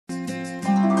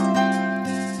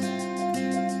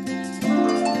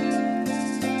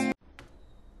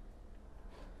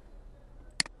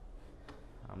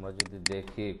যদি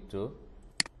দেখি একটু,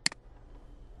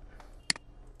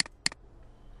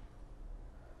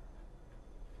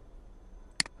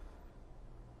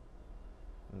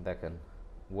 দেখেন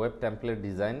web template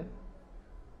design,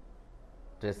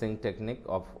 tracing technique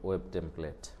of web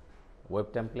template. Web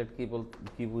template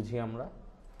কি বুঝি আমরা?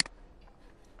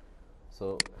 সো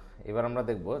এবার আমরা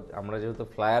দেখব, আমরা যেহেতু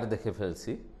ফ্লায়ার দেখে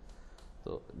ফেলছি,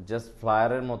 তো জাস্ট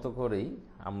ফ্লায়ারের মতো করেই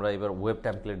আমরা এবার ওয়েব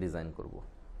টেমপ্লেট ডিজাইন করব।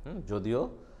 যদিও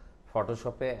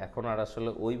ফটোশপে এখন আর আসলে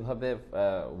ওইভাবে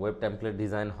ওয়েব টেমপ্লেট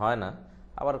ডিজাইন হয় না,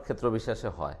 আবার ক্ষেত্র বিশেষে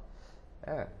হয়।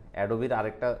 হ্যাঁ, অ্যাডোবির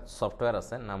আরেকটা সফটওয়্যার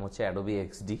আছে, নাম হচ্ছে অ্যাডোবি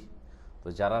এক্সডি। তো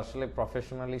যারা আসলে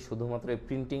প্রফেশনালি শুধুমাত্র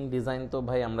প্রিন্টিং ডিজাইন, তো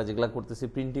ভাই আমরা যেগুলো করতেছি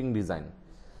প্রিন্টিং ডিজাইন,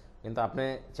 কিন্তু আপনি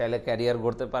চাইলে ক্যারিয়ার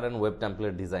গড়তে পারেন ওয়েব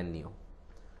টেমপ্লেট ডিজাইন নিয়েও।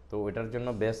 তো ওইটার জন্য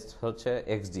বেস্ট হচ্ছে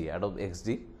এক্সডি, অ্যাডোব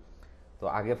এক্সডি। তো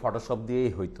আগে ফটোশপ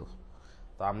দিয়েই হইতো।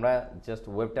 তো আমরা জাস্ট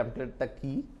ওয়েব টেমপ্লেটটা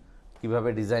কীভাবে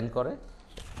ডিজাইন করে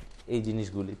এই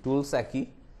জিনিসগুলি, টুলস একই,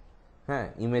 হ্যাঁ,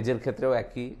 ইমেজের ক্ষেত্রেও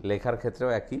একই, লেখার ক্ষেত্রেও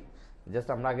একই। জাস্ট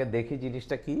আমরা আগে দেখি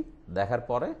জিনিসটা কি, দেখার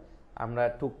পরে আমরা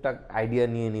টুকটাক আইডিয়া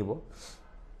নিয়ে নিব।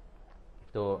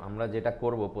 তো আমরা যেটা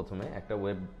করব, প্রথমে একটা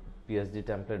ওয়েব পিএসডি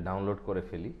টেমপ্লেট ডাউনলোড করে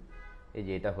ফেলি। এই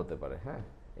যে এটা হতে পারে, হ্যাঁ,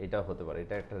 এটাও হতে পারে,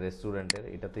 এটা একটা রেস্টুরেন্টের,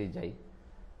 এটাতেই যাই,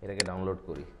 এটাকে ডাউনলোড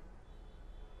করি।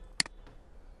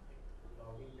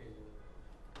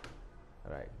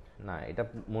 রাইট, না এটা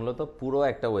মূলত পুরো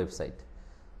একটা ওয়েবসাইট।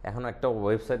 এখন একটা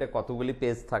ওয়েবসাইটে কতগুলি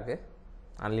পেজ থাকে?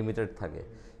 আনলিমিটেড থাকে।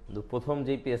 কিন্তু প্রথম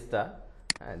যেই পেজটা,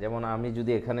 যেমন আমি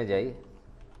যদি এখানে যাই,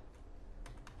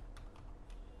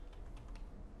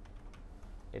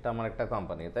 এটা আমার একটা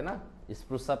কোম্পানি, তাই না,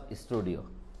 স্প্রুস আপ স্টুডিও।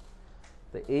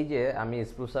 তো এই যে আমি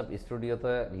স্প্রুস আপ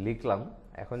স্টুডিওতে লিখলাম,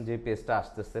 এখন যে পেজটা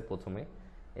আসতেছে প্রথমে,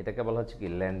 এটাকে বলা হচ্ছে কি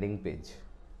ল্যান্ডিং পেজ।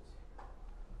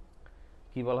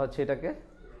 কি বলা হচ্ছে এটাকে?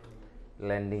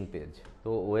 Landing page. তো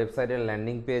ওয়েবসাইটের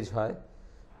ল্যান্ডিং পেজ হয়,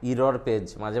 ইরর পেজ।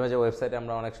 মাঝে মাঝে ওয়েবসাইটে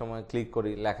আমরা অনেক সময় ক্লিক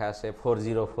করি, লেখা আসে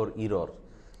 404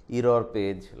 error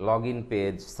page, log in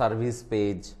page, service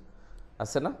page,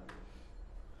 আছে না?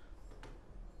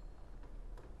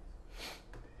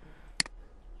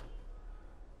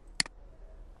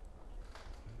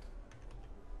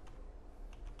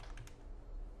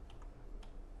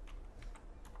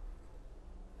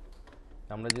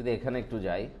 আমরা যদি এখানে একটু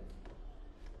যাই,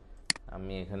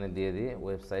 আমি এখানে দিয়ে দিই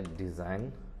ওয়েবসাইট ডিজাইন,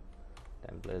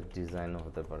 টেমপ্লেট ডিজাইনও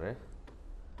হতে পারে,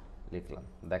 লিখলাম।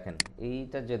 দেখেন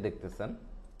এইটা যে দেখতেছেন,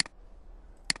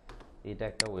 এটা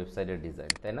একটা ওয়েবসাইটের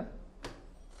ডিজাইন, তাই না?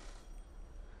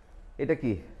 এটা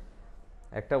কি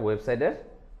একটা ওয়েবসাইটের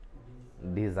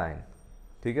ডিজাইন,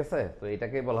 ঠিক আছে? তো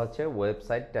এটাকে বলা হচ্ছে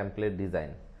ওয়েবসাইট টেমপ্লেট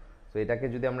ডিজাইন। তো এটাকে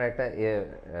যদি আমরা একটা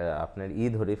আপনার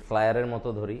ধরি, ফ্লায়ারের মতো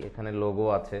ধরি, এখানে লোগো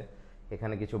আছে,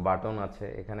 এখানে কিছু বাটন আছে,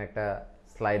 এখানে একটা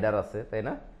স্লাইডার আছে, তাই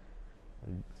না?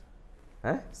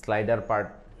 হ্যাঁ, স্লাইডার পার্ট,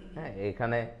 হ্যাঁ,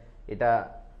 এখানে এটা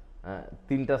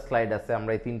তিনটা স্লাইড আছে,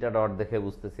 আমরা এই তিনটা ডট দেখে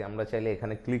বুঝতেছি। আমরা চাইলে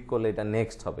এখানে ক্লিক করলে এটা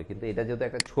নেক্সট হবে, কিন্তু এটা যেহেতু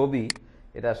একটা ছবি,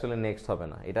 এটা আসলে নেক্সট হবে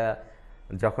না। এটা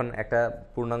যখন একটা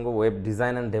পূর্ণাঙ্গ ওয়েব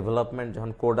ডিজাইন অ্যান্ড ডেভেলপমেন্ট,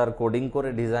 যখন কোডিং করে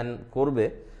ডিজাইন করবে,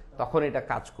 তখন এটা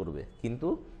কাজ করবে। কিন্তু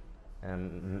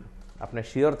আপনি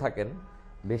শিওর থাকেন,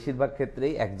 বেশিরভাগ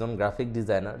ক্ষেত্রেই একজন গ্রাফিক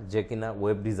ডিজাইনার, যে কিনা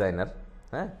ওয়েব ডিজাইনার,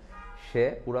 হ্যাঁ, সে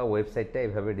পুরো ওয়েবসাইটটা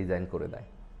এভাবে ডিজাইন করে দেয়।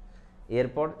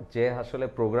 এরপর যে আসলে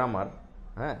প্রোগ্রামার,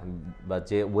 হ্যাঁ, বা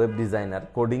যে ওয়েব ডিজাইনার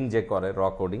কোডিং যে করে, র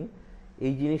কোডিং,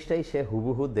 এই জিনিসটাই সে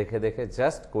হুবহু দেখে দেখে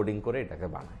জাস্ট কোডিং করে এটাকে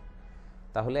বানায়।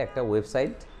 তাহলে একটা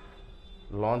ওয়েবসাইট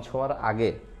লঞ্চ হওয়ার আগে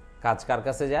কাজ কার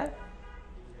কাছে যায়?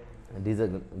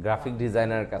 গ্রাফিক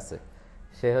ডিজাইনারের কাছে।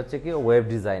 সে হচ্ছে কি ওয়েব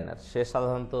ডিজাইনার। সে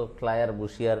সাধারণত ফ্লায়ার,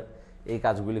 বুশিয়ার এই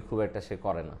কাজগুলি খুব একটা সে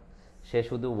করে না। সে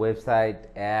শুধু ওয়েবসাইট,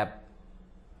 অ্যাপ,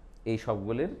 এই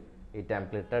সবগুলির এই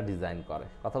টেমপ্লেটটা ডিজাইন করে।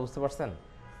 কথা বুঝতে পারছেন?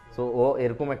 সো ও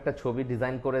এরকম একটা ছবি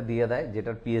ডিজাইন করে দিয়ে দেয়,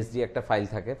 যেটার পিএসডি একটা ফাইল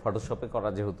থাকে, ফটোশপে করা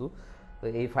যেহেতু। তো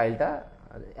এই ফাইলটা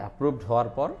অ্যাপ্রুভড হওয়ার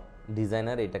পর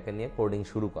ডিজাইনার এটাকে নিয়ে কোডিং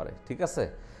শুরু করে, ঠিক আছে?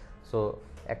 সো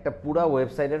একটা পুরা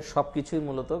ওয়েবসাইটের সব কিছুই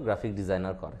মূলত গ্রাফিক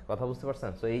ডিজাইনার করে। কথা বুঝতে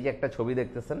পারছেন? সো এই যে একটা ছবি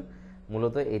দেখতেছেন,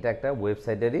 মূলত এটা একটা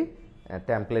ওয়েবসাইটেরই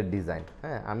টেমপ্লেট ডিজাইন।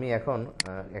 হ্যাঁ, আমি এখন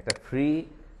একটা ফ্রি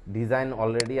ডিজাইন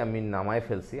অলরেডি আমি নামায়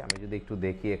ফেলছি। আমি যদি একটু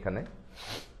দেখি, এখানে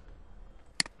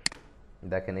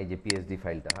দেখেন এই যে পিএসডি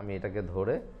ফাইলটা, আমি এটাকে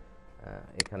ধরে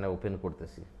এখানে ওপেন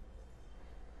করতেছি।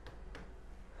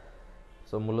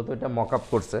 সো মূলত এটা মকআপ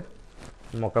করছে,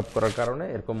 মকআপ করার কারণে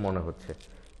এরকম মনে হচ্ছে।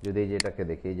 যদি এই যে এটাকে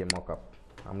দেখি, এই যে মকআপ,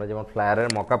 আমরা যেমন ফ্লায়ারের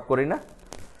মকআপ করি না,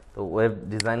 তো ওয়েব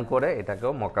ডিজাইন করে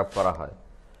এটাকেও মকআপ করা হয়।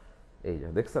 এই যে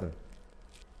দেখছেন,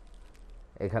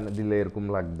 এখানে দিলে এরকম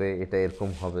লাগবে, এটা এরকম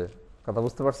হবে। কথা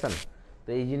বুঝতে পারছেন? তো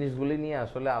এই জিনিসগুলি নিয়ে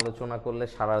আসলে আলোচনা করলে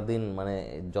সারাদিন, মানে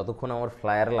যতক্ষণ আমার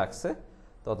ফ্লায়ার লাগছে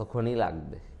ততক্ষণই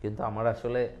লাগবে। কিন্তু আমার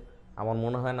আসলে আমার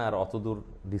মনে হয় না আর অত দূর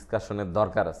ডিসকাশনের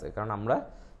দরকার আছে, কারণ আমরা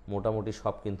মোটামুটি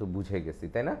সব কিন্তু বুঝে গেছি,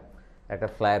 তাই না? একটা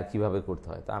ফ্লায়ার কিভাবে করতে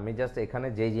হয়। তো আমি জাস্ট এখানে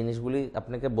যেই জিনিসগুলি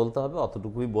আপনাকে বলতে হবে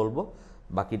অতটুকুই বলবো,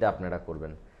 বাকিটা আপনারা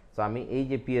করবেন। তো আমি এই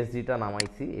যে পিএসডিটা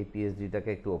নামাইছি, এই পিএসডিটাকে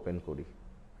একটু ওপেন করি।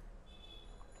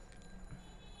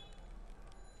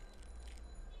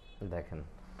 দেখেন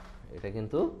এটা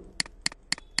কিন্তু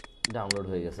ডাউনলোড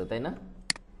হয়ে গেছে, তাই না?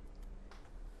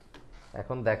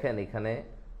 এখন দেখেন এখানে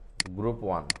গ্রুপ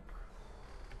 1,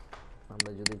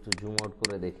 আমরা যদি একটু জুম আউট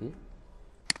করে দেখি,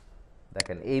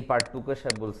 দেখেন এই পার্টটুকু সে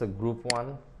বলছে গ্রুপ 1,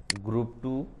 গ্রুপ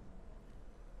 2,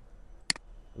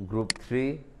 গ্রুপ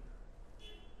 3,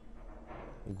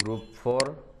 গ্রুপ 4,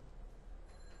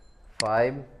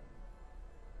 5,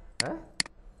 হ্যাঁ,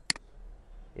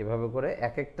 এভাবে করে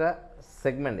এক একটা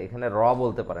সেগমেন্ট এখানে র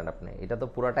বলতে পারেন আপনি। এটা তো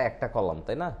পুরাটা একটা কলাম,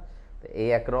 তাই না? এই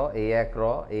এক র, এই এক র,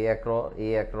 এই এক র,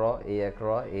 এই এক র, এই এক র,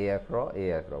 এই এক র, এই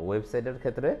এক র। ওয়েবসাইটের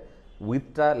ক্ষেত্রে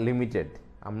উইথটা লিমিটেড,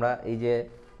 আমরা এই যে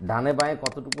ডানে বাঁয়ে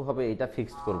কতটুকু হবে এটা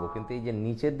ফিক্সড করব, কিন্তু এই যে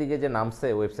নিচের দিকে যে নামছে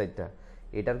ওয়েবসাইটটা,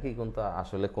 এটার কি কিন্তু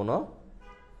আসলে কোনো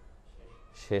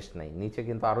শেষ নাই, নিচে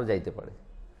কিন্তু আরও যাইতে পারে,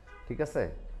 ঠিক আছে?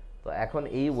 তো এখন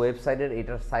এই ওয়েবসাইটের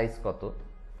এটার সাইজ কত?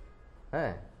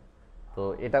 হ্যাঁ, তো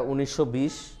এটা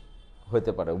 1920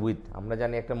 হতে পারে উইথ। আমরা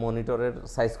জানি একটা মনিটরের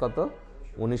সাইজ কত,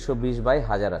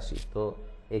 1920/1080। তো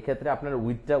এক্ষেত্রে আপনার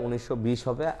উইথটা 1920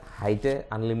 হবে, হাইটে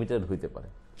আনলিমিটেড হইতে পারে।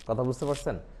 কথা বুঝতে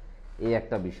পারছেন? এই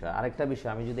একটা বিষয়। আরেকটা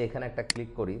বিষয়, আমি যদি এখানে একটা ক্লিক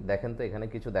করি, দেখেন তো এখানে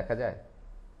কিছু দেখা যায়।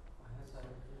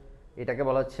 এটাকে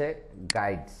বলা হচ্ছে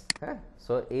গাইডস। হ্যাঁ,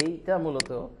 সো এইটা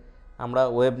মূলত আমরা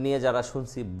ওয়েব নিয়ে যারা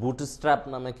শুনছি, বুটস্ট্র্যাপ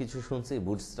নামে কিছু শুনছি।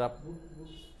 বুটস্ট্র্যাপ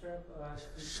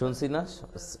শুনছি না?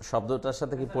 শব্দটার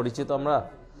সাথে কি পরিচিত আমরা?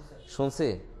 শুনছি।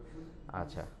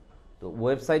 আচ্ছা, তো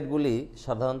ওয়েবসাইটগুলি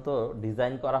সাধারণত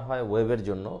ডিজাইন করা হয় ওয়েবের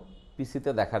জন্য,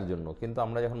 পিসিতে দেখার জন্য, কিন্তু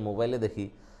আমরা যখন মোবাইলে দেখি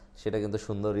সেটা কিন্তু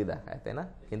সুন্দরই দেখায়, তাই না?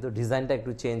 কিন্তু ডিজাইনটা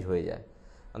একটু চেঞ্জ হয়ে যায়।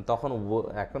 তখন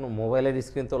এখন মোবাইলের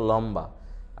স্ক্রিন তো লম্বা,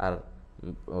 আর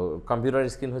কম্পিউটার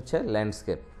স্ক্রিন হচ্ছে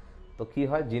ল্যান্ডস্কেপ। তো কি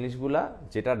হয়, জিনিসগুলা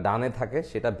যেটা ডানে থাকে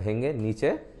সেটা ভেঙে নিচে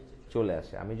চলে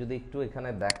আসে। আমি যদি একটু এখানে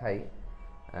দেখাই,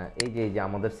 এই যে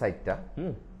আমাদের সাইটটা,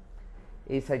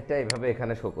 এই সাইটটা এভাবে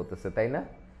এখানে শো করতেছে, তাই না?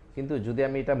 কিন্তু যদি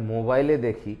আমি এটা মোবাইলে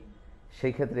দেখি,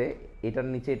 সেই ক্ষেত্রে এটার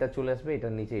নিচে এটা চলে আসবে,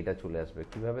 এটার নিচে এটা চলে আসবে।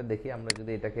 কিভাবে দেখি, আমরা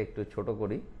যদি এটাকে একটু ছোট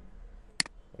করি,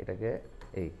 এটাকে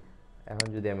এই, এখন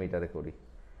যদি আমি এটারে করি,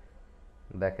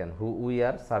 দেখেন হু উই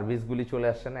আর সার্ভিসগুলি চলে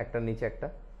আসছে না, একটার নিচে একটা,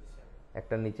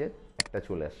 একটার নিচে একটা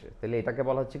চলে আসছে। তাহলে এটাকে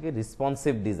বলা হচ্ছে কি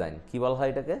রেসপন্সিভ ডিজাইন। কি বলা হয়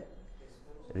এটাকে?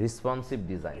 Responsive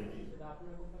design.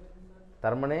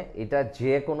 তার মানে এটা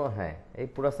যে কোনো, হ্যাঁ, এই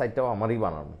পুরো সাইটটাও আমারই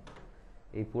বানানো,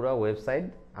 এই পুরো ওয়েবসাইট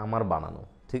আমার বানানো,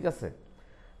 ঠিক আছে?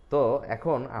 তো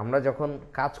এখন আমরা যখন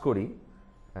কাজ করি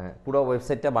পুরো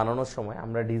ওয়েবসাইটটা বানানোর সময়,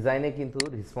 আমরা ডিজাইনে কিন্তু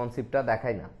রেসপন্সিভটা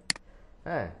দেখাই না,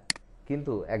 হ্যাঁ,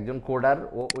 কিন্তু একজন কোডার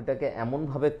ও ওইটাকে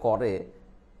এমনভাবে করে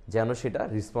যেন সেটা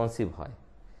রেসপন্সিভ হয়।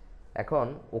 এখন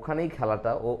ওখানেই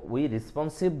খেলাটা, ও ওই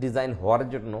রেসপন্সিভ ডিজাইন হওয়ার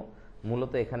জন্য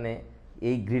মূলত এখানে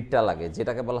এই গ্রিডটা লাগে,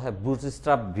 যেটাকে বলা হয়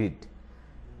বুটস্ট্র্যাপ গ্রিড।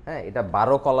 হ্যাঁ, এটা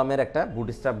 12 কলামের একটা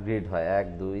বুটস্ট্র্যাপ গ্রিড হয়। 1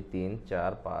 2 3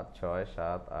 4 5 6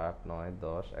 7 8 9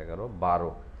 10 11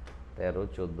 12 13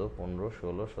 14 15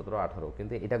 16 17 18,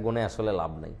 কিন্তু এটা গুণে আসলে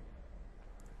লাভ নাই,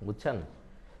 বুঝছেন?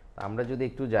 আমরা যদি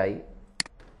একটু যাই,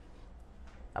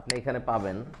 আপনি এখানে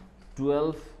পাবেন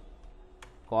 12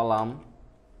 কলাম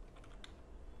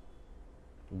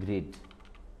গ্রিড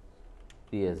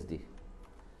পিএসডি।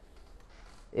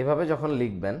 এভাবে যখন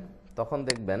লিখবেন তখন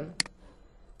দেখবেন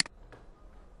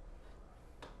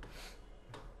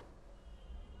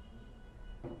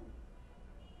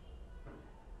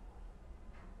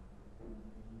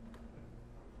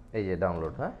এই যে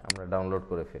ডাউনলোড, হ্যাঁ, আমরা ডাউনলোড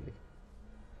করে ফেলি।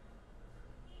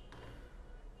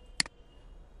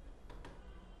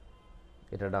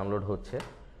 এটা ডাউনলোড হচ্ছে।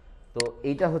 তো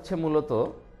এইটা হচ্ছে মূলত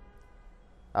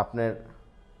আপনার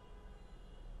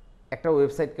একটা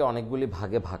ওয়েবসাইটকে অনেকগুলি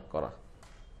ভাগে ভাগ করা,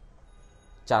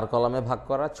 4 কলামে ভাগ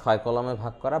করা, 6 কলামে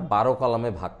ভাগ করা, 12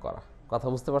 কলামে ভাগ করা। কথা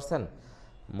বুঝতে পারছেন?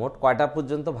 মোট কয়টা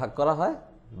পর্যন্ত ভাগ করা হয়?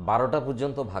 12টা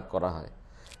পর্যন্ত ভাগ করা হয়,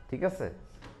 ঠিক আছে?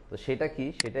 তো সেটা কি,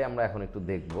 সেটাই আমরা এখন একটু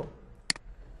দেখব।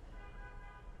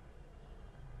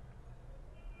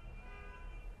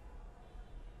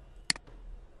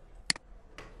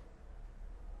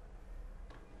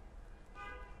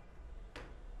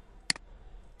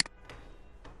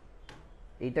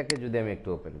 এইটাকে যদি আমি একটু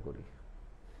ওপেন করি,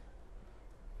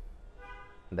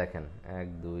 দেখেন 1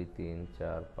 2 3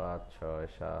 4 5 6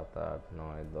 7 8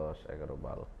 9 10 11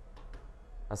 12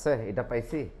 আছে, এটা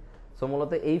পাইছি। সো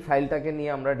মূলত এই ফাইলটাকে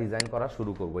নিয়ে আমরা ডিজাইন করা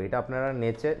শুরু করব। এটা আপনারা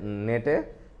নেটে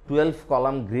 12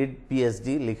 কলাম গ্রিড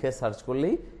পিএসডি লিখে সার্চ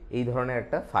করলেই এই ধরনের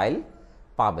একটা ফাইল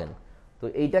পাবেন। তো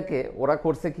এইটাকে ওরা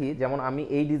করছে কি, যেমন আমি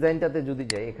এই ডিজাইনটাতে যদি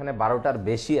যাই, এখানে 12টার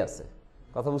বেশি আছে,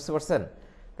 কথা বুঝতে পারছেন?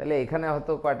 তাহলে এখানে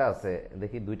হয়তো কয়টা আছে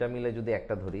দেখি, দুইটা মিলে যদি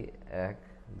একটা ধরি, 1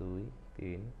 2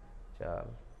 3 4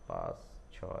 5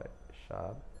 6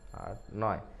 7 8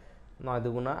 9, 9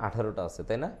 দুগুণা 18টা আছে,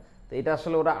 তাই না? তো এটা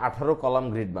আসলে ওরা 18 কলাম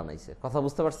গ্রিড বানাইছে, কথা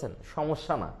বুঝতে পারছেন?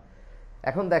 সমস্যা না।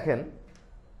 এখন দেখেন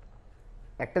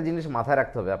একটা জিনিস মাথায়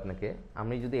রাখতে হবে আপনাকে,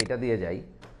 আমি যদি এটা দিয়ে যাই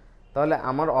তাহলে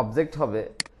আমার অবজেক্ট হবে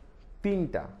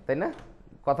 3টা, তাই না?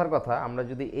 কথার কথা, আমরা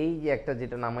যদি এই যে একটা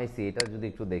যেটা নামাইছি এটা যদি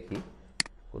একটু দেখি,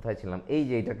 কোথায় ছিলাম, এই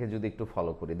যে এটাকে যদি একটু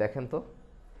ফলো করি, দেখেন তো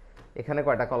এখানে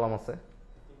কয়টা কলাম আছে?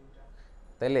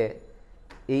 তাইলে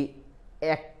এই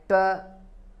একটা,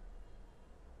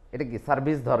 এটা কি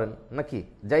সার্ভিস ধরেন নাকি,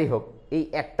 যাই হোক, এই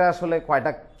একটা আসলে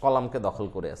কয়টা কলামকে দখল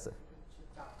করে আছে?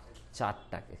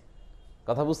 4টাকে,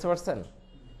 কথা বুঝতে পারছেন?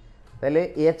 তাহলে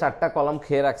এ 4টা কলাম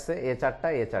খেয়ে রাখছে, এ 4টা,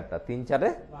 এ 4টা, 3 4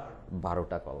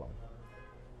 12টা কলাম।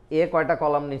 এ কয়টা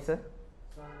কলাম নিছে?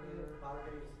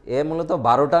 এ মূলত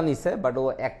 12টা নিছে, বাট ও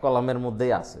এক কলামের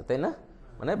মধ্যেই আছে, তাই না?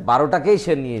 মানে 12টাকেই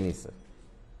সে নিয়ে নিছে।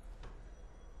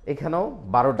 এখানেও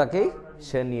 12টাকেই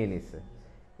সে নিয়ে নিছে।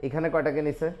 এখানে কয়টাকে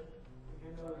নিছে?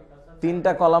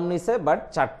 3টা কলাম নিছে, বাট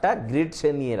 4টা গ্রিড সে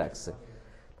নিয়ে রাখছে।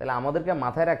 তাহলে আমাদেরকে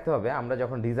মাথায় রাখতে হবে, আমরা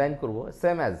যখন ডিজাইন করব,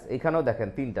 সেম অ্যাজ এখানেও দেখেন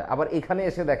 3টা, আবার এখানে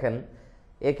এসে দেখেন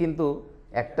এ কিন্তু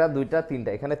 1টা 2টা 3টা,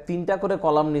 এখানে 3টা করে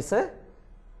কলাম নিছে,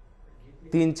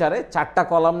 3 4 4টা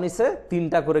কলাম নিছে,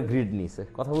 3টা করে গ্রিড নিছে,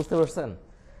 কথা বুঝতে পারছেন?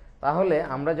 তাহলে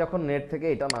আমরা যখন নেট থেকে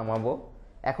এটা নামাবো,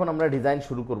 এখন আমরা ডিজাইন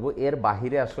শুরু করব, এর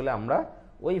বাহিরে আসলে আমরা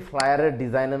ওই ফ্লায়ারের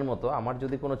ডিজাইনের মতো আমার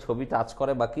যদি কোনো ছবি টাচ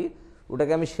করে বাকি,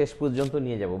 ওটাকে আমি শেষ পর্যন্ত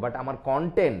নিয়ে যাব, বাট আমার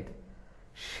কন্টেন্ট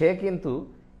সে কিন্তু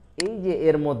এই যে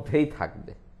এর মধ্যেই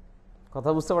থাকবে, কথা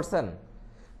বুঝতে পারছেন?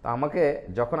 তো আমাকে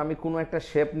যখন আমি কোনো একটা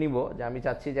শেপ নিব, যে আমি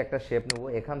চাচ্ছি যে একটা শেপ নেব,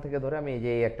 এখান থেকে ধরে আমি এই যে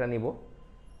এই একটা নিব,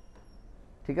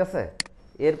 ঠিক আছে?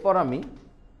 এরপর আমি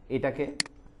এটাকে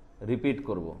রিপিট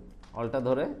করব, অলটা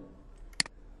ধরে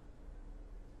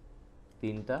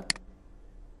 3টা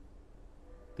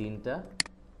 3টা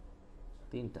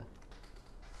 3টা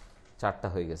 4টা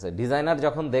হয়ে গেছে। ডিজাইনার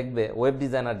যখন দেখবে, ওয়েব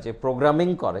ডিজাইনার যে প্রোগ্রামিং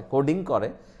করে, কোডিং করে,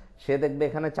 সে দেখবে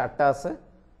এখানে 4টা আছে,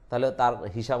 তাহলে তার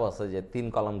হিসাব আছে যে 3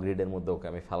 কলাম গ্রিডের মধ্যে ওকে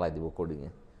আমি ফেলাই দিব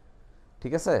কোডিংয়ে,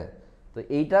 ঠিক আছে? তো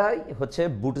এইটাই হচ্ছে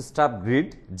বুটস্ট্র্যাপ গ্রিড,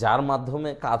 যার মাধ্যমে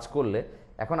কাজ করলে,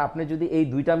 এখন আপনি যদি এই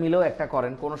দুইটা মিলেও একটা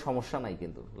করেন কোনো সমস্যা নাই,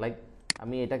 কিন্তু লাইক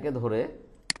আমি এটাকে ধরে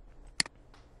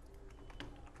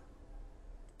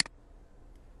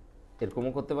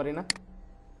এরকমও করতে পারি না?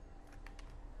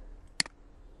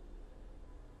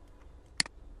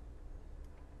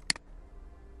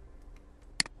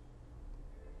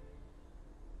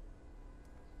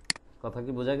 কথা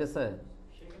কি বোঝা গেছে?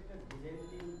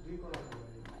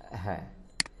 হ্যাঁ,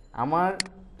 আমার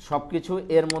সবকিছু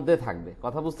এর মধ্যে থাকবে,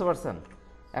 কথা বুঝতে পারছেন?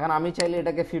 এখন আমি চাইলে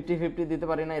এটাকে 50-50 দিতে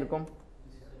পারি না, এরকম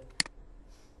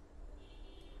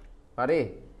পারি?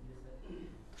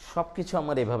 সবকিছু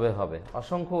আমার এভাবে হবে।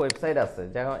 অসংখ্য ওয়েবসাইট আছে,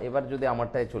 যেমন এবার যদি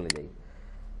আমারটায় চলে যাই,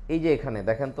 এই যে এখানে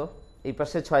দেখেন তো, এই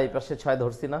পাশে 6, এই পাশে 6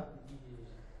 ধরছি না,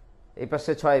 এই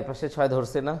পাশে 6, এই পাশে 6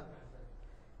 ধরছি না,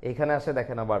 এইখানে আসে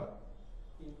দেখেন আবার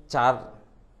 4,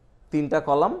 3টা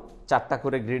কলাম 4টা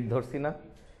করে গ্রিড ধরছি না,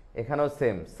 এখানেও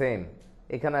সেম সেম,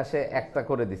 এখানে আসে একটা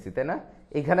করে দিছি, তাই না?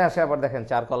 এখানে আসে আবার দেখেন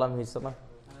 4 কলাম হয়েছে না?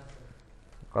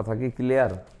 কথা কি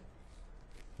ক্লিয়ার?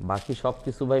 বাকি সব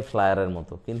কিছু ভাই ফ্লায়ারের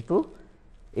মতো, কিন্তু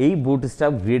এই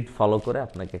বুটস্ট্র্যাপ গ্রিড ফলো করে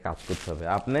আপনাকে কাজ করতে হবে।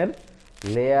 আপনার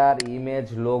লেয়ার, ইমেজ,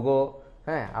 লোগো,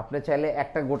 হ্যাঁ, আপনি চাইলে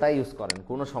একটা গোটা ইউজ করেন,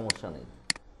 কোনো সমস্যা নেই।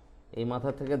 এই মাথা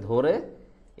থেকে ধরে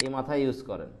এই মাথা ইউজ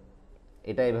করেন,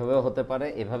 এটা এভাবেও হতে পারে,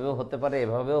 এভাবেও হতে পারে,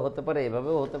 এভাবেও হতে পারে,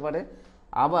 এভাবেও হতে পারে,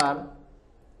 আবার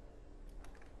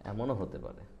এমনও হতে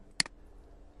পারে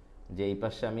যে এই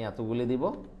পাশে আমি এতগুলি দিব,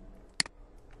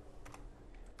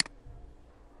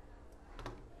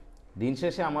 দিন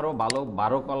শেষে আমারও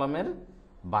 12 কলামের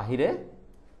বাহিরে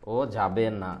ও যাবে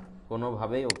না,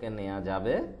 কোনোভাবেই ওকে নেওয়া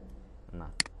যাবে না।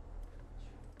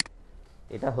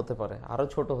 এটা হতে পারে, আরো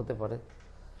ছোট হতে পারে,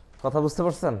 কথা বুঝতে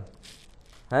পারছেন?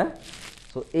 হ্যাঁ,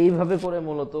 তো এইভাবে করে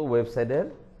মূলত ওয়েবসাইটের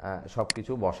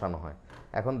সবকিছু বসানো হয়।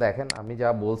 এখন দেখেন আমি যা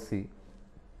বলছি,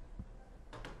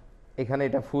 এখানে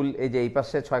এটা ফুল, এই যে এই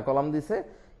পাশে 6 কলাম দিছে,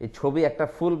 এই ছবি একটা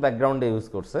ফুল ব্যাকগ্রাউন্ডে ইউজ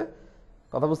করছে,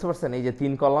 কথা বুঝতে পারছেন? এই যে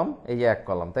 3 কলাম, এই যে 1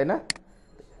 কলাম, তাই না?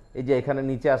 এই যে এখানে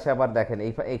নিচে আসে আবার দেখেন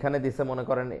এইখানে দিছে, মনে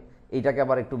করেন এইটাকে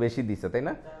আবার একটু বেশি দিছে, তাই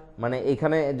না? মানে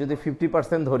এইখানে যদি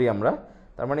 50% ধরি আমরা,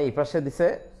 তার মানে এই পাশে দিছে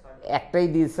একটাই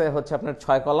দিছে হচ্ছে আপনার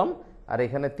 6 কলাম, আর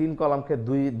এখানে 3 কলামকে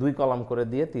দুই কলাম করে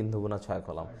দিয়ে 3 দুগুণা 6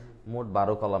 কলাম, মোট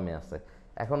 12 কলামে আছে।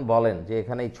 এখন বলেন যে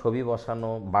এখানে এই ছবি বসানো,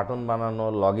 বাটন বানানো,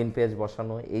 লগ ইন পেজ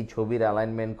বসানো, এই ছবির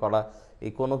অ্যালাইনমেন্ট করা,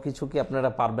 এই কোনো কিছু কি আপনারা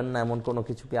পারবেন না? এমন কোনো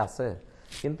কিছু কি আছে?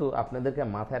 কিন্তু আপনাদেরকে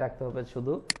মাথায় রাখতে হবে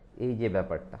শুধু এই যে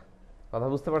ব্যাপারটা, কথা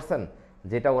বুঝতে পারছেন?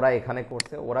 যেটা ওরা এখানে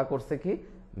করছে, ওরা করছে কি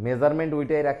মেজারমেন্ট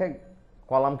ওইটাই রাখে,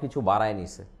 কলাম কিছু বাড়ায়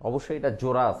নিছে। অবশ্যই এটা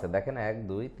জোড়া আছে, দেখেন 1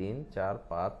 2 3 4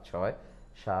 5 6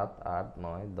 7 8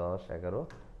 9 10 11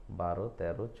 12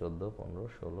 13 14 15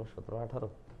 16 17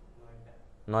 18,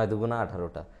 9 দুগুণা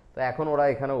 18টা। তো এখন ওরা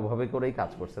এখানে ওভাবে করেই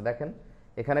কাজ করছে। দেখেন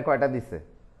এখানে কয়টা দিছে,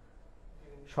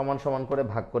 সমান সমান করে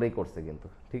ভাগ করেই করছে কিন্তু,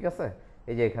 ঠিক আছে?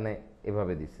 এই যে এখানে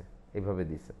এভাবে দিছে, এভাবে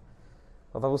দিছে,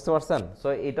 কথা বুঝতে পারছেন? সো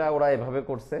এটা ওরা এভাবে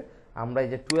করছে। আমরা এই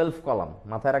যে 12 কলাম,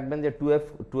 মাথায় রাখবেন যে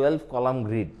 12 কলাম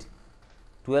গ্রিড,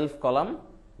 12 কলাম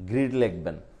গ্রিড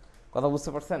লিখবেন, কথা বুঝতে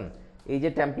পারছেন? এই যে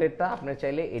টেমপ্লেটটা আপনি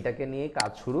চাইলে এটাকে নিয়ে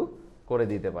কাজ শুরু করে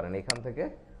দিতে পারেন। এখান থেকে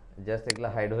জাস্ট এগুলো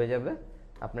হাইড হয়ে যাবে,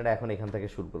 আপনারা এখন এখান থেকে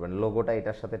শুরু করবেন। লোগোটা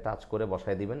এটার সাথে টাচ করে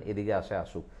বসায় দিবেন, এদিকে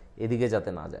আসুক, এদিকে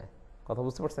যাতে না যায়, কথা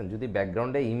বুঝতে পারছেন? যদি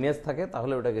ব্যাকগ্রাউন্ডে ইমেজ থাকে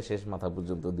তাহলে ওটাকে শেষ মাথা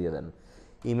পর্যন্ত দিয়ে দেন,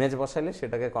 ইমেজ বসাইলে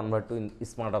সেটাকে কনভার্ট টু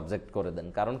স্মার্ট অবজেক্ট করে দেন,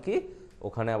 কারণ কি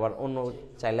ওখানে আবার অন্য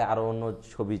চাইলে আরও অন্য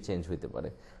ছবি চেঞ্জ হইতে পারে।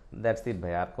 দ্যাটস ইট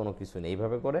ভাই, আর কোনো কিছু নেই।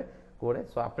 এইভাবে করে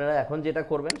সো আপনারা এখন যেটা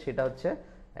করবেন সেটা হচ্ছে,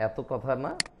 এত কথা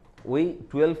না, ওই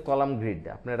 12 কলাম গ্রিড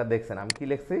আপনারা দেখছেন, আমি কি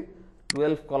লিখছি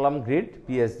 12 কলাম গ্রিড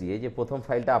পিএসডি, এই যে প্রথম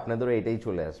ফাইলটা আপনাদেরও এটাই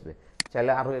চলে আসবে।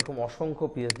 চাইলে আরও এরকম অসংখ্য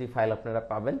পিএসডি ফাইল আপনারা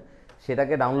পাবেন,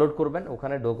 সেটাকে ডাউনলোড করবেন।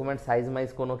 ওখানে ডকুমেন্ট সাইজ মাইজ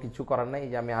কোনো কিছু করার নাই। এই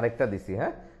যে আমি আরেকটা দিছি,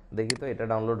 হ্যাঁ দেখি তো এটা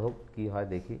ডাউনলোড হোক, কি হয়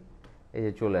দেখি। এই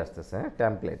যে চলে আসতেছে, হ্যাঁ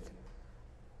টেমপ্লেট।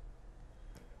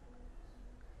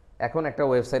 এখন একটা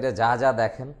ওয়েবসাইটে যা যা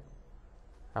দেখেন,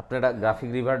 আপনারা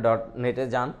graphicriver.net-এ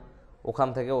যান, ওখান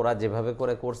থেকে ওরা যেভাবে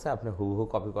করে করছে আপনি হুবহু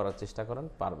কপি করার চেষ্টা করেন,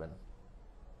 পারবেন,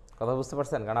 কথা বুঝতে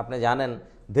পারছেন? কারণ আপনি জানেন,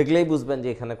 দেখলেই বুঝবেন যে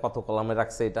এখানে কত কলামে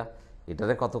রাখছে,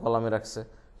 এটারে কত কলামে রাখছে,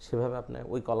 সেভাবে আপনি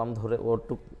ওই কলাম ধরে ওর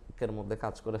টুকের মধ্যে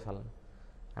কাজ করে ফেলেন।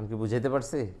 আমি কি বুঝাইতে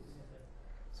পারছি?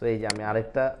 সো এই যে আমি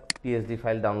আরেকটা পিএসডি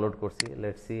ফাইল ডাউনলোড করছি,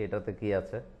 লেটস সি এটাতে কি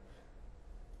আছে।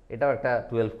 এটাও একটা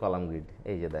 12 কলাম গ্রিড,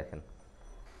 এই যে দেখেন,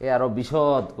 এ আরো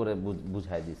বিশদ করে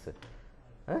বুঝাই দিছে।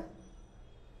 হ্যাঁ,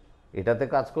 এটাতে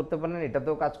কাজ করতে পারেন,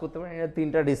 এটাতেও কাজ করতে পারেন। এটা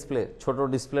 3টা ডিসপ্লে, ছোট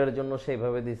ডিসপ্লের জন্য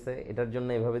সেইভাবে দিছে, এটার জন্য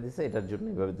এইভাবে দিছে, এটার জন্য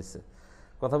এইভাবে দিছে,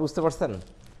 কথা বুঝতে পারছেন?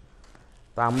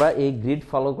 তো আমরা এই গ্রিড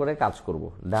ফলো করে কাজ করব,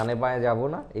 ডানে বাঁয়ে যাব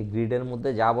না। এই গ্রিডের মধ্যে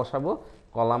যা বসাবো,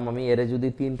 কলাম আমি এরে যদি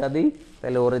 3টা দিই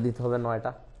তাহলে ওরে দিতে হবে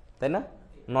 9টা, তাই না?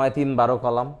 9 3 12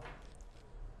 কলাম।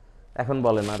 এখন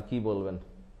বলেন আর কি বলবেন?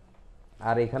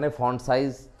 আর এখানে ফন্ট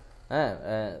সাইজ, হ্যাঁ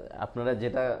আপনারা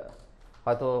যেটা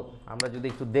হয়তো আমরা যদি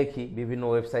একটু দেখি, বিভিন্ন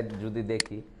ওয়েবসাইট যদি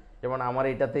দেখি, যেমন আমার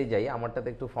এটাতেই যাই, আমারটাতে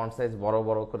একটু ফন্ট সাইজ বড়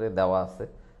বড় করে দেওয়া আছে।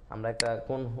 আমরা একটা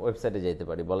কোন ওয়েবসাইটে যাইতে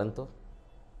পারি বলেন তো?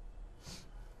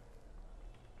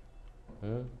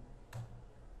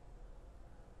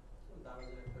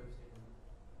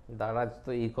 দারাজ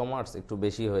তো ই কমার্স একটু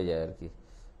বেশি হয়ে যায় আর কি,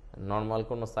 নর্মাল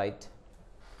কোনো সাইট।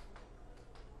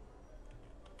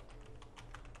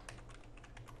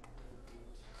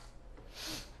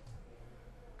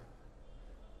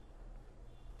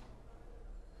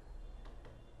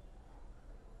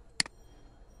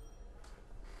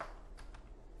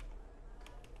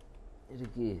 এটা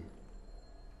কি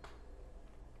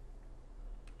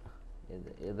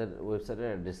এদের ওয়েবসাইটের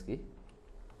অ্যাড্রেস কি?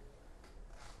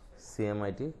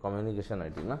 CMIT কমিউনিকেশন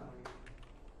আইটি না?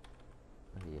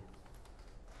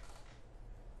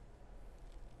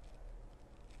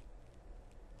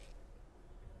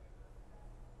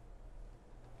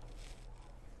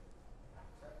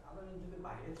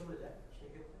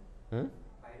 হুম,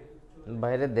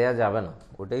 বাইরে দেয়া যাবে না,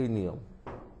 ওটাই নিয়ম।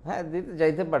 হ্যাঁ দিতে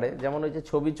যাইতে পারে, যেমন ওই যে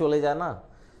ছবি চলে যায় না,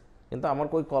 কিন্তু আমার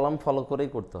ওই কলাম ফলো করেই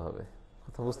করতে হবে,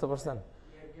 কথা বুঝতে পারছেন?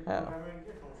 হ্যাঁ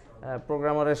হ্যাঁ,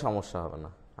 প্রোগ্রামারের সমস্যা হবে না,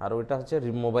 আর ওইটা হচ্ছে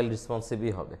মোবাইল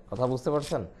রেসপন্সিভই হবে, কথা বুঝতে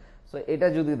পারছেন? সো এটা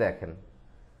যদি দেখেন,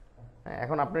 হ্যাঁ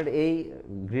এখন আপনার এই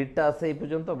গ্রিডটা আছে এই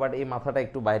পর্যন্ত, বাট এই মাথাটা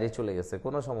একটু বাইরে চলে গেছে,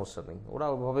 কোনো সমস্যা নেই, ওরা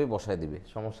ওইভাবেই বসায় দিবে,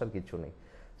 সমস্যার কিছু নেই।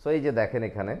 সো এই যে দেখেন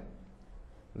এখানে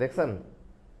দেখছেন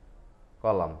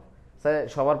কলাম, স্যার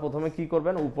সবার প্রথমে কি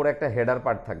করবেন, উপরে একটা হেডার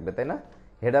পার্ট থাকবে, তাই না?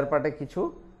 হেডার পার্টে কিছু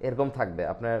এরকম থাকবে,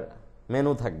 আপনার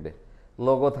মেনু থাকবে,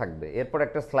 লোগো থাকবে, এরপর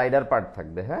একটা স্লাইডার পার্ট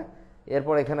থাকবে, হ্যাঁ।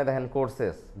 এরপর এখানে দেখেন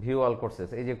কোর্সেস, ভিউ অল কোর্সেস,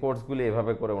 এই যে কোর্সগুলি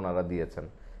এভাবে করে ওনারা দিয়েছেন।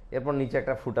 এরপর নিচে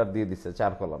একটা ফুটার দিয়ে দিচ্ছে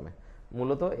 4 কলামে,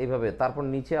 মূলত এইভাবে। তারপর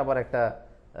নিচে আবার একটা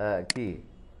কি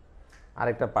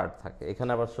আরেকটা পার্ট থাকে, এখানে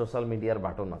আবার সোশ্যাল মিডিয়ার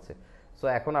বাটন আছে। সো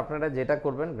এখন আপনারা যেটা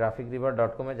করবেন,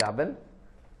 graphicriver.com-এ যাবেন,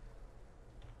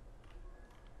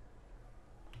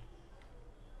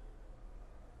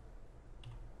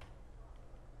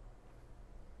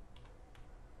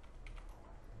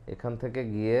 এখান থেকে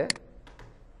গিয়ে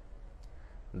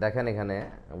দেখেন এখানে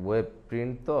ওয়েব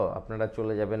প্রিন্ট, তো আপনারা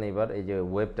চলে যাবেন এবার এই যে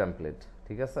ওয়েব টেমপ্লেট,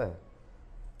 ঠিক আছে,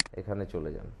 এখানে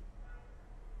চলে যান।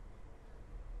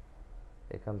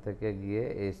 এখান থেকে গিয়ে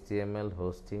HTML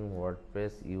hosting,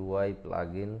 WordPress, UI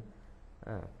plugin,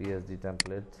 হ্যাঁ, PSD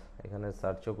টেমপ্লেট, এখানে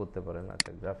সার্চও করতে পারেন।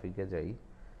 আচ্ছা, গ্রাফিকে যাই,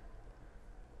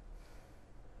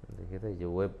 দেখি তো এই যে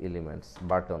web elements,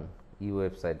 button,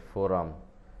 website, forum,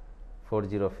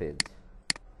 40 page,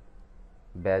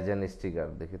 badge and sticker,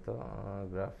 দেখি তো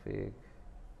graphic,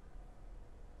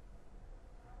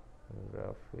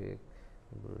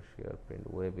 brochure, print,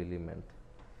 web element,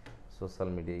 social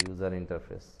media, user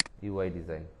interface, UI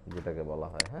design যেটাকে বলা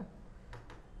হয়। হ্যাঁ,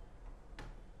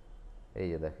 এই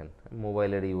যে দেখেন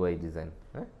মোবাইলের UI ডিজাইন।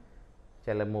 হ্যাঁ,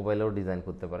 চাইলে মোবাইলেও ডিজাইন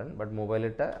করতে পারেন, বাট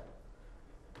মোবাইলেরটা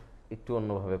একটু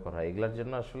অন্যভাবে করা হয়। এগুলোর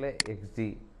জন্য আসলে XD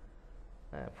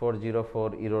 404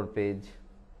 ইরোর পেজ,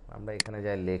 আমরা এখানে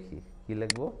যাই লিখি, কি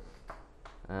লিখবো,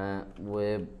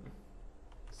 ওয়েব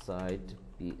সাইট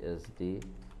PSD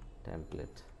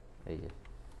টেমপ্লেট। এই যে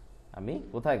আমি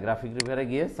কোথায় গ্রাফিক রিভিউয়ারে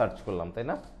গিয়ে সার্চ করলাম, তাই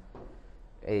না?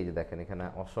 এই যে দেখেন এখানে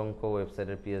অসংখ্য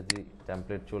ওয়েবসাইটের PSD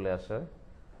টেমপ্লেট চলে আসে।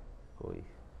 কই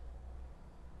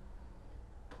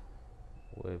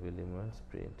ওয়েব এলিমেন্টস,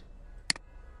 প্রিন্ট,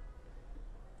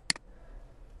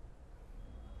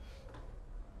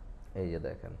 এই যে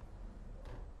দেখেন,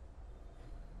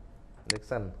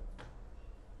 দেখছেন,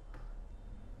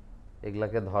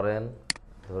 এগুলাকে ধরেন,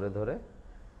 ধরে ধরে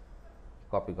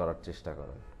কপি করার চেষ্টা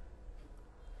করেন।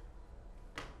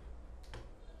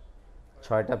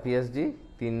 6টা PSD,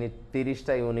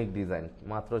 30টা ইউনিক ডিজাইন,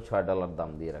 মাত্র $6 দাম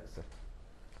দিয়ে রাখছে।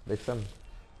 দেখছেন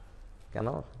কেন?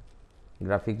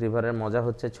 গ্রাফিক রিভারের মজা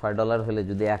হচ্ছে $6 হলে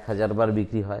যদি 1000 বার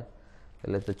বিক্রি হয়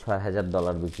তাহলে তো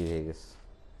 $6000 বিক্রি হয়ে গেছে।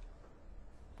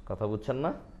 কথা বুঝছেন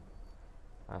না?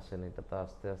 আসেন, এটা তো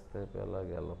আস্তে আস্তে পেলা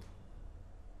গেল।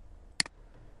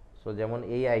 সো যেমন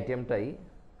এই আইটেমটাই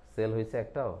সেল হয়েছে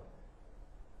একটাও,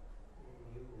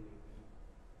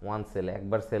 ওয়ান সেল,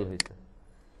 একবার সেল হয়েছে।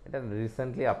 এটা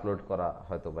রিসেন্টলি আপলোড করা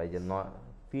হয়তো ভাই, যে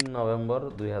 3 নভেম্বর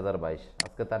 2022,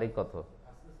 আজকে তারিখ কত?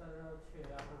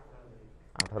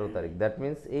 18 তারিখ। দ্যাট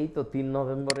মিনস এই তো 3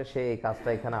 নভেম্বরে সে এই কাজটা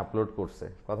এখানে আপলোড করছে।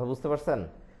 কথা বুঝতে পারছেন?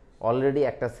 অলরেডি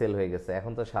একটা সেল হয়ে গেছে,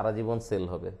 এখন তো সারা জীবন সেল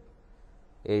হবে।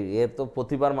 এর তো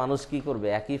প্রতিবার মানুষ কি করবে,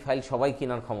 একই ফাইল সবাই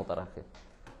কেনার ক্ষমতা রাখে।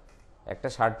 একটা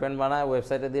শার্ট প্যান্ট বানায়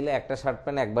ওয়েবসাইটে দিলে একটা শার্ট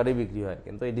প্যান্ট একবারই বিক্রি হয়,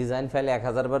 কিন্তু এই ডিজাইন ফাইল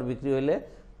 1000 বার বিক্রি হইলে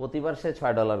প্রতিবার সে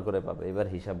 $6 করে পাবে। এবার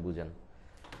হিসাব বুঝেন।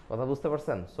 কথা বুঝতে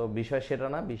পারছেন? সো বিষয় সেটা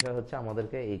না, বিষয় হচ্ছে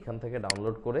আমাদেরকে এইখান থেকে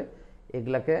ডাউনলোড করে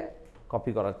এগুলাকে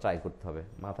কপি করার ট্রাই করতে হবে।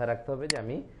 মাথায় রাখতে হবে যে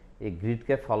আমি এই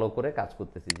গ্রিডকে ফলো করে কাজ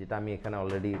করতেছি, যেটা আমি এখানে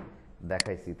অলরেডি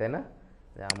দেখাইছি, তাই না?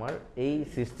 যে আমার এই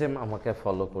সিস্টেম আমাকে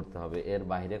ফলো করতে হবে, এর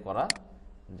বাইরে করা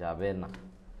যাবে না।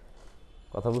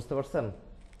 কথা বুঝতে পারছেন?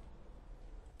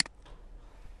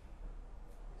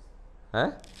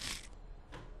 হ্যাঁ,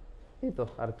 এই তো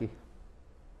আর কি।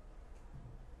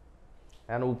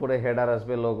 এখন উপরে হেডার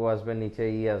আসবে, লোগো আসবে, নিচে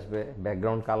আসবে,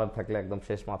 ব্যাকগ্রাউন্ড কালার থাকলে একদম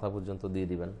শেষ মাথা পর্যন্ত দিয়ে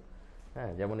দিবেন।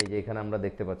 হ্যাঁ, যেমন এই যে এখানে আমরা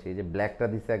দেখতে পাচ্ছি, এই যে ব্ল্যাকটা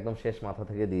দিছে একদম শেষ মাথা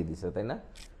থেকে দিয়ে দিছে, তাই না?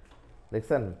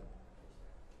 দেখছেন?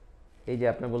 এই যে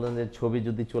আপনি বললেন যে ছবি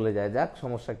যদি চলে যায়, যাক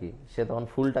সমস্যা কি, সে তখন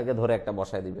ফুলটাকে ধরে একটা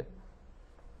বসায় দিবে।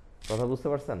 কথা বুঝতে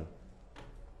পারছেন?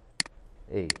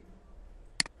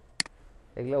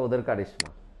 এগুলো ওদের কারিশমা,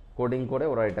 কোডিং করে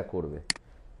ওরা এটা করবে।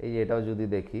 এই যে এটাও যদি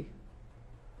দেখি,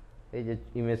 এই যে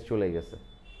ইমেজ চলে গেছে।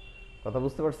 কথা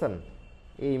বুঝতে পারছেন?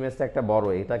 এই ইমেজটা একটা বড়,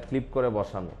 এটা ক্লিপ করে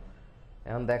বসানো।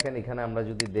 এখন দেখেন এখানে আমরা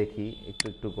যদি দেখি একটু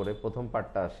একটু করে, প্রথম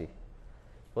পার্টটা আসি।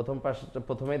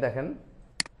 প্রথমেই দেখেন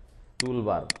টুল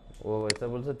বার, ও এটা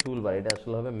বলছে টুল বার, এটা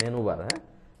আসলে হবে মেনু বার। হ্যাঁ,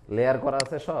 লেয়ার করা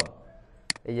আছে সব।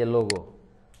 এই যে লোগো,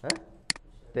 হ্যাঁ,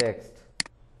 টেক্সট,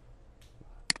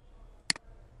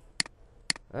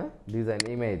 হ্যাঁ, ডিজাইন,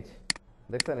 ইমেজ,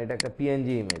 দেখছেন এটা একটা PNG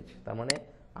ইমেজ, তার মানে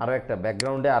আরও একটা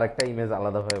ব্যাকগ্রাউন্ডে আরেকটা ইমেজ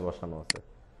আলাদাভাবে বসানো আছে।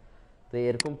 তো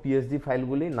এরকম PSD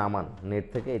ফাইলগুলি নামান নেট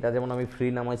থেকে। এটা যেমন আমি ফ্রি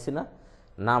নামাইছি না,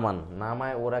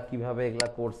 নামায় ওরা কিভাবে এগুলা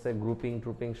করছে, গ্রুপিং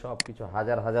ট্রুপিং সব কিছু,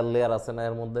 হাজার হাজার লেয়ার আছে না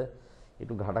এর মধ্যে,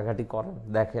 একটু ঘাটাঘাটি করেন,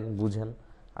 দেখেন, বুঝেন,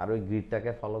 আর ওই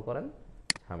গ্রিডটাকে ফলো করেন,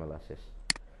 ঝামেলা শেষ।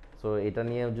 সো এটা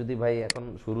নিয়ে যদি ভাই এখন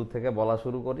শুরু থেকে বলা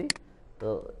শুরু করি, তো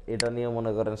এটা নিয়ে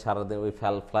মনে করেন সারাদিন ওই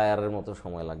ফ্লায়ারের মতো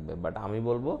সময় লাগবে। বাট আমি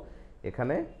বলবো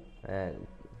এখানে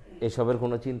এসবের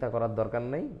কোনো চিন্তা করার দরকার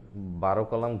নেই। 12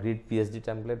 কলাম গ্রিড PSD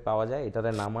টেমপ্লেট পাওয়া যায়,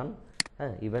 এটারে নামান।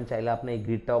 হ্যাঁ, ইভেন চাইলে আপনি এই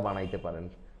গ্রিডটাও বানাইতে পারেন।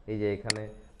 এই যে এখানে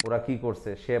ওরা কি করছে,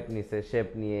 শেপ নিছে, শেপ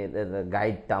নিয়ে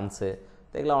গাইড টানছে,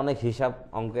 তো এগুলো অনেক হিসাব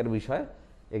অঙ্কের বিষয়।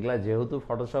 এগুলা যেহেতু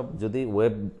ফটোশপ, যদি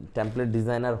ওয়েব টেমপ্লেট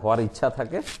ডিজাইনার হওয়ার ইচ্ছা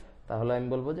থাকে, তাহলে আমি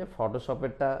বলবো যে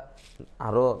ফটোশপেরটা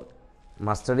আরও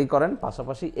মাস্টারি করেন,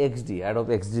 পাশাপাশি অ্যাডোব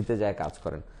XD-তে যায় কাজ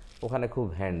করেন, ওখানে খুব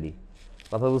হ্যান্ডি।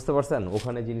 কথা বুঝতে পারছেন?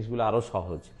 ওখানে জিনিসগুলো আরও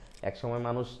সহজ। একসময়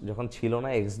মানুষ যখন ছিল না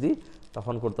এক্সডি,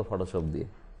 তখন করতো ফটোশপ দিয়ে,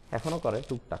 এখনও করে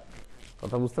টুকটাক।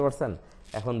 কথা বুঝতে পারছেন?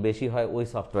 এখন বেশি হয় ওই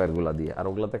সফটওয়্যারগুলো দিয়ে, আর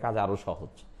ওগুলোতে কাজ আরও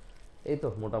সহজ। এই তো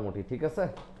মোটামুটি ঠিক আছে।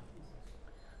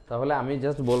 তাহলে আমি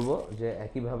জাস্ট বলবো যে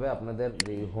একইভাবে আপনাদের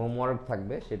যে হোমওয়ার্ক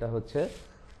থাকবে সেটা হচ্ছে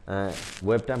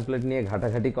ওয়েব টেমপ্লেট নিয়ে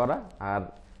ঘাটাঘাটি করা আর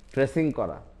ট্রেসিং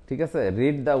করা, ঠিক আছে?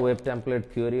 Read the web template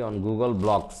theory on Google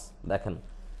blogs. দেখেন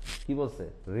কি বলছে,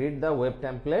 read the web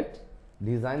template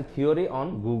design theory on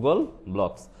Google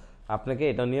blogs. আপনাকে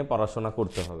এটা নিয়ে পড়াশোনা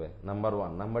করতে হবে, number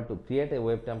 1। Number 2, create a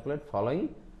web template following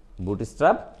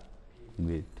bootstrap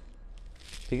grid.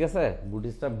 ঠিক আছে,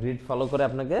 বুটস্ট্র্যাপ গ্রিড ফলো করে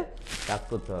আপনাকে কাজ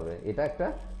করতে হবে। এটা একটা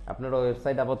আপনার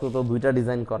ওয়েবসাইট আপাতত 2টা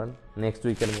ডিজাইন করেন নেক্সট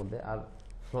উইকের মধ্যে, আর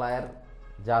ফ্লায়ার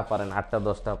যা পারেন 8টা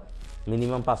 10টা,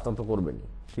 মিনিমাম 5টা তো করবেনই,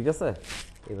 ঠিক আছে?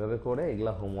 এভাবে করে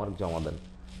এগুলা হোমওয়ার্ক জমা দেন।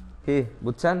 কি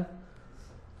বুঝছেন?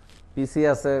 পিসি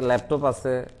আছে, ল্যাপটপ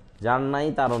আছে, যার নাই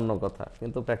তার অন্য কথা,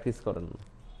 কিন্তু প্র্যাকটিস করেন না।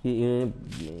 কি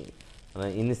মানে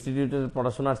ইনস্টিটিউটের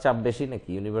পড়াশোনার চাপ বেশি নাকি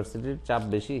ইউনিভার্সিটির চাপ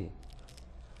বেশি?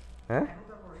 হ্যাঁ,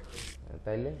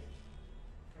 তাইলে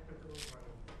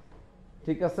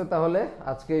ঠিক আছে। তাহলে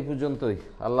আজকে এই পর্যন্তই।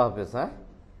 আল্লাহ হাফেজ। হ্যাঁ।